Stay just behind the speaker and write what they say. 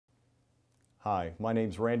Hi, my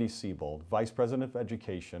name's Randy Siebold, Vice President of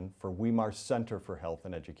Education for Weimar Center for Health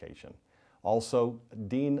and Education. Also,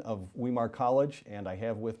 Dean of Weimar College, and I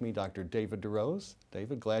have with me Dr. David DeRose.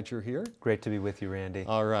 David, glad you're here. Great to be with you, Randy.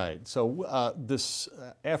 All right, so this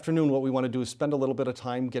afternoon what we want to do is spend a little bit of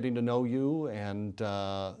time getting to know you, and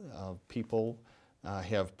people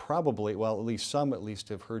have probably, well, at least some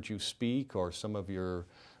have heard you speak, or some of your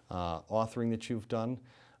authoring that you've done.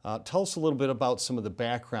 Tell us a little bit about some of the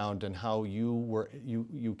background and how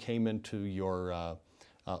you came into your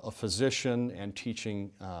a physician and teaching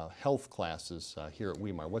health classes here at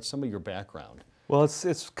Weimar. What's some of your background? Well,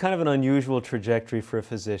 it's kind of an unusual trajectory for a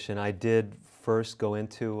physician. I did first go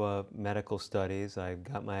into medical studies. I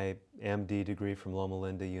got my MD degree from Loma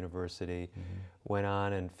Linda University, went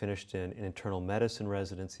on and finished an internal medicine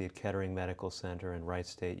residency at Kettering Medical Center and Wright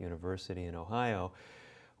State University in Ohio.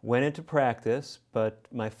 Went into practice, but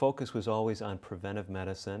my focus was always on preventive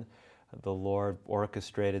medicine. The Lord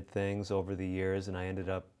orchestrated things over the years, and I ended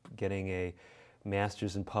up getting a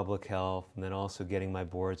master's in public health and then also getting my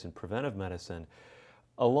boards in preventive medicine.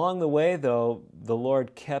 Along the way, though, the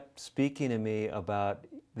Lord kept speaking to me about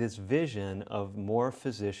this vision of more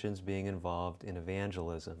physicians being involved in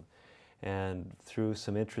evangelism. And through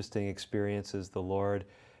some interesting experiences, the Lord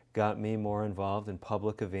got me more involved in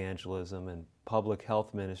public evangelism and public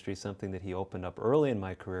health ministry, something that He opened up early in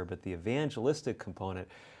my career, but the evangelistic component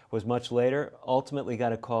was much later. Ultimately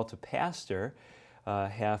got a call to pastor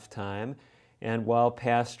half-time, and while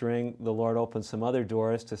pastoring, the Lord opened some other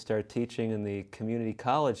doors to start teaching in the community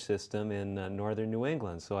college system in northern New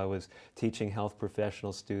England. So I was teaching health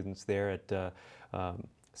professional students there at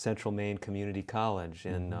Central Maine Community College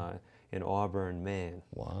in Auburn, Maine.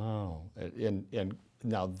 Wow. And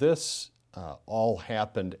now this all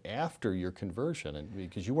happened after your conversion, and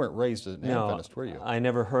because you weren't raised as an Adventist, were you? I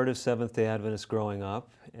never heard of Seventh-day Adventist growing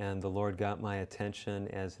up, and the Lord got my attention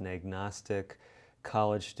as an agnostic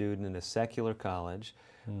college student in a secular college,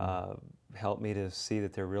 helped me to see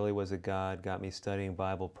that there really was a God, got me studying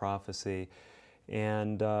Bible prophecy.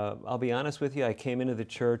 And I'll be honest with you, I came into the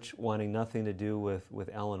church wanting nothing to do with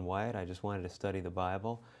Ellen White. I just wanted to study the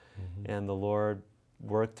Bible, and the Lord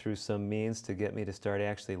worked through some means to get me to start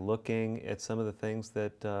actually looking at some of the things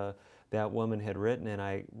that that woman had written, and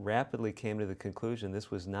I rapidly came to the conclusion this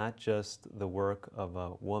was not just the work of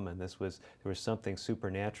a woman. There was something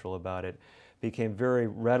supernatural about it. It became very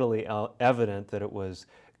readily evident that it was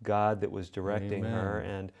God that was directing her,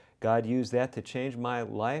 and God used that to change my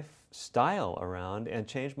lifestyle around and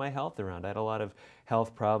change my health around. I had a lot of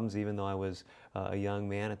health problems even though I was a young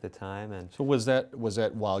man at the time. And so was that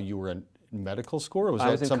while you were in medical school, or was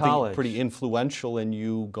that something college. Pretty influential in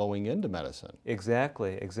you going into medicine?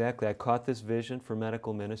 Exactly. I caught this vision for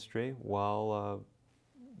medical ministry while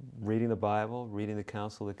reading the Bible, reading the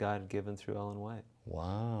counsel that God had given through Ellen White.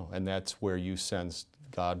 Wow. And that's where you sensed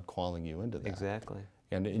God calling you into that. Exactly.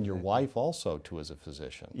 And your wife also, too, is a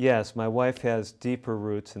physician. Yes, my wife has deeper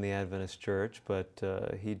roots in the Adventist church, but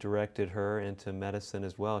He directed her into medicine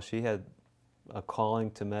as well. She had a calling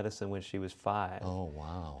to medicine when she was 5. Oh,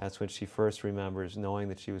 wow. That's when she first remembers knowing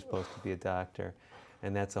that she was supposed to be a doctor.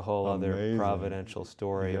 And that's a whole other Amazing. Providential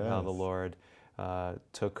story of how the Yes. Lord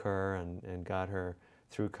took her and got her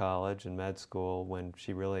through college and med school when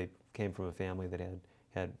she really came from a family that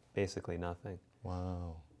had basically nothing.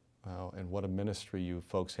 Wow. Wow. And what a ministry you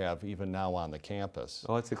folks have even now on the campus.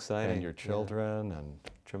 Oh, it's exciting. And your children. And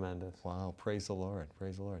tremendous. wow, praise the Lord,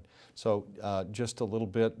 praise the Lord. So just a little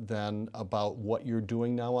bit then about what you're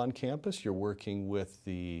doing now on campus. You're working with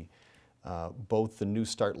both the New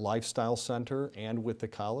Start Lifestyle Center and with the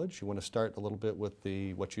college. You want to start a little bit with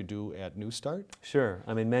what you do at New Start? Sure.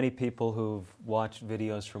 I mean, many people who've watched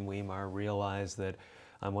videos from Weimar realize that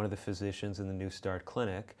I'm one of the physicians in the New Start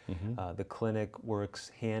Clinic. The clinic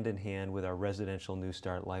works hand in hand with our residential New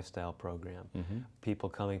Start lifestyle program. People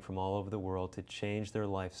coming from all over the world to change their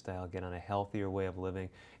lifestyle, get on a healthier way of living,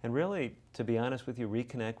 and really, to be honest with you,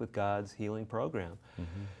 reconnect with God's healing program.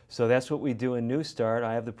 So that's what we do in New Start.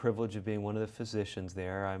 I have the privilege of being one of the physicians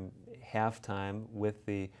there. I'm half-time with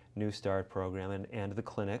the New Start program and the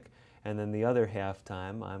clinic, and then the other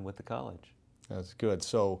half-time I'm with the college. That's good.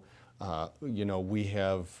 So you know, we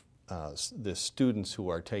have the students who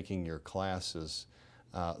are taking your classes.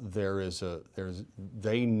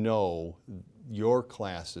 They know your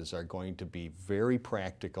classes are going to be very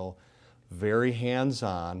practical, very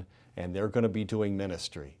hands-on, and they're going to be doing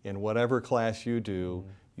ministry. In whatever class you do,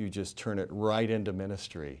 you just turn it right into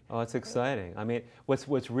ministry. Oh, it's exciting. I mean,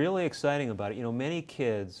 what's really exciting about it, you know, many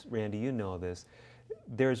kids, Randy, you know this,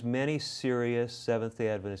 there's many serious Seventh-day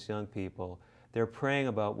Adventist young people, they're praying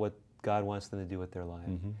about what God wants them to do with their life.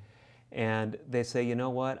 And they say, you know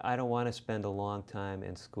what, I don't want to spend a long time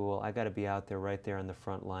in school. I got to be out there right there on the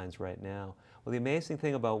front lines right now. Well, the amazing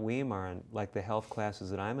thing about Weimar and like the health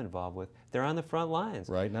classes that I'm involved with, they're on the front lines.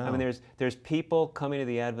 Right now. I mean, there's people coming to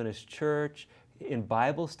the Adventist Church in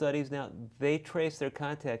Bible studies now. They trace their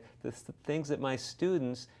contact, the things that my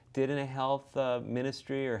students did in a health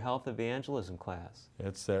ministry or health evangelism class.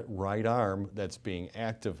 It's that right arm that's being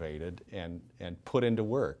activated and put into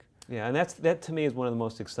work. Yeah, and that to me is one of the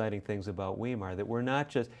most exciting things about Weimar,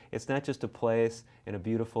 that it's not just a place in a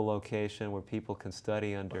beautiful location where people can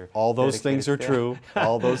study under all those things are staff. true.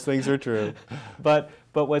 All those things are true. But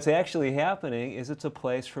what's actually happening is it's a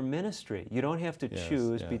place for ministry. You don't have to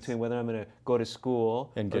choose between whether I'm going to go to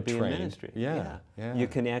school and or get be trained. in ministry. Yeah. You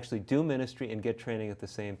can actually do ministry and get training at the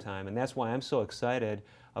same time, and that's why I'm so excited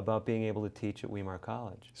about being able to teach at Weimar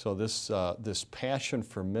College. So this passion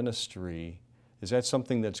for ministry, is that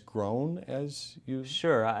something that's grown as you?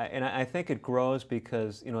 Sure, and I think it grows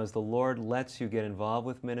because, you know, as the Lord lets you get involved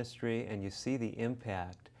with ministry and you see the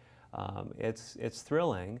impact, it's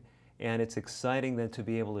thrilling, and it's exciting then to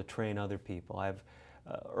be able to train other people. I've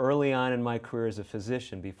early on in my career as a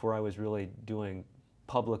physician, before I was really doing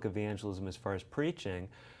public evangelism as far as preaching,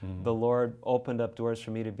 the Lord opened up doors for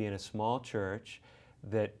me to be in a small church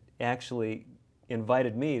that actually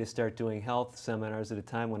invited me to start doing health seminars at a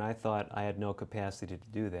time when I thought I had no capacity to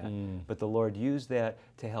do that. But the Lord used that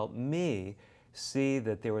to help me see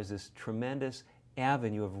that there was this tremendous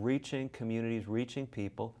avenue of reaching communities, reaching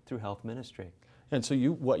people through health ministry. And so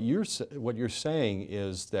what you're saying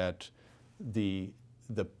is that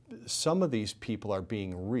some of these people are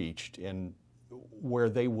being reached in where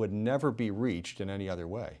they would never be reached in any other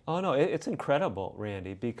way. Oh no, it's incredible,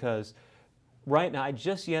 Randy, because right now,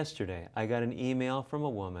 just yesterday, I got an email from a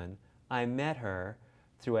woman. I met her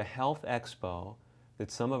through a health expo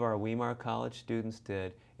that some of our Weimar College students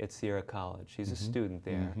did at Sierra College. She's a student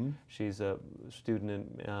there. She's a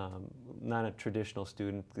student, not a traditional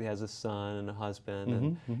student. He has a son and a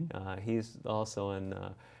husband, and he's also in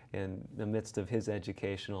the midst of his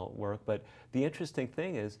educational work. But the interesting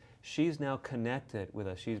thing is, she's now connected with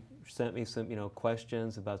us. She sent me some,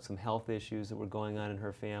 questions about some health issues that were going on in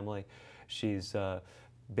her family. She's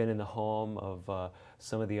been in the home of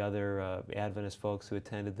some of the other Adventist folks who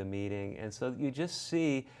attended the meeting. And so you just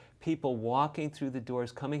see people walking through the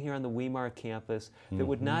doors, coming here on the Weimar campus that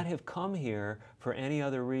would not have come here for any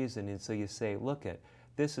other reason. And so you say, look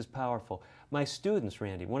this is powerful. My students,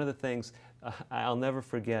 Randy, one of the things I'll never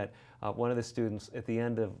forget, one of the students at the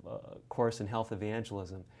end of a course in health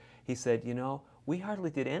evangelism, he said, we hardly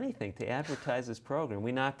did anything to advertise this program.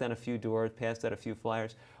 We knocked on a few doors, passed out a few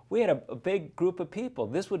flyers. We had a big group of people.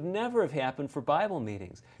 This would never have happened for Bible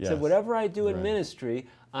meetings. He said, whatever I do in ministry,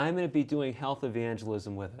 I'm going to be doing health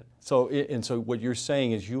evangelism with it. So what you're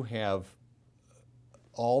saying is you have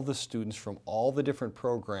all the students from all the different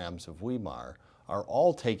programs of Weimar are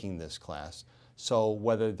all taking this class. So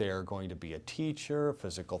whether they're going to be a teacher, a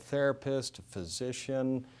physical therapist, a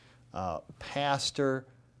physician, pastor,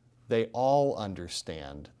 they all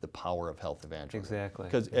understand the power of health evangelism. Exactly.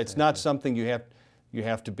 Because it's not something you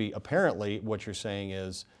have to be, apparently what you're saying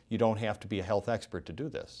is you don't have to be a health expert to do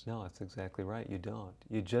this. No, that's exactly right. You don't.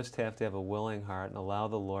 You just have to have a willing heart and allow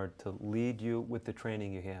the Lord to lead you with the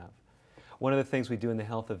training you have. One of the things we do in the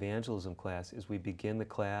health evangelism class is we begin the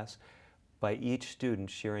class by each student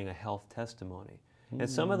sharing a health testimony. And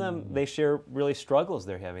some of them, they share really struggles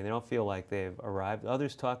they're having. They don't feel like they've arrived.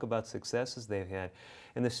 Others talk about successes they've had.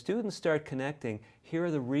 And the students start connecting, here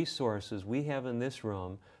are the resources we have in this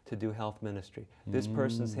room to do health ministry. This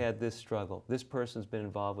person's had this struggle. This person's been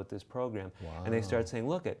involved with this program. Wow. And they start saying,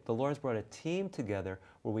 look, the Lord's brought a team together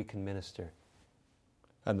where we can minister.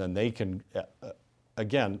 And then they can,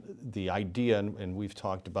 again, the idea, and we've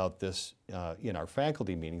talked about this in our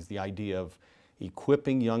faculty meetings, the idea of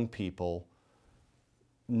equipping young people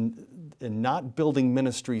and not building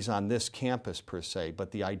ministries on this campus per se,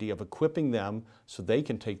 but the idea of equipping them so they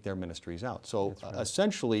can take their ministries out. So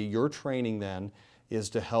essentially your training then is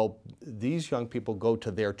to help these young people go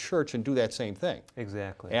to their church and do that same thing.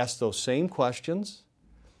 Exactly. Ask those same questions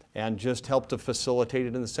and just help to facilitate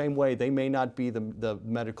it in the same way. They may not be the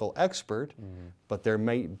medical expert, but there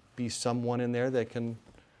may be someone in there that can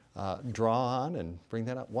draw on and bring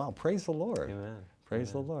that up. Wow, praise the Lord. Amen.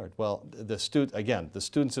 Praise the Lord. Well, the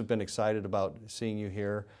students have been excited about seeing you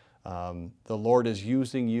here. The Lord is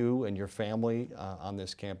using you and your family on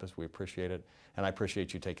this campus. We appreciate it. And I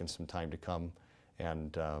appreciate you taking some time to come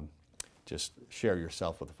and just share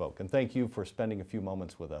yourself with the folk. And thank you for spending a few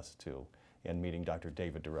moments with us, too, and meeting Dr.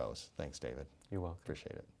 David DeRose. Thanks, David. You're welcome.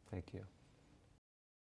 Appreciate it. Thank you.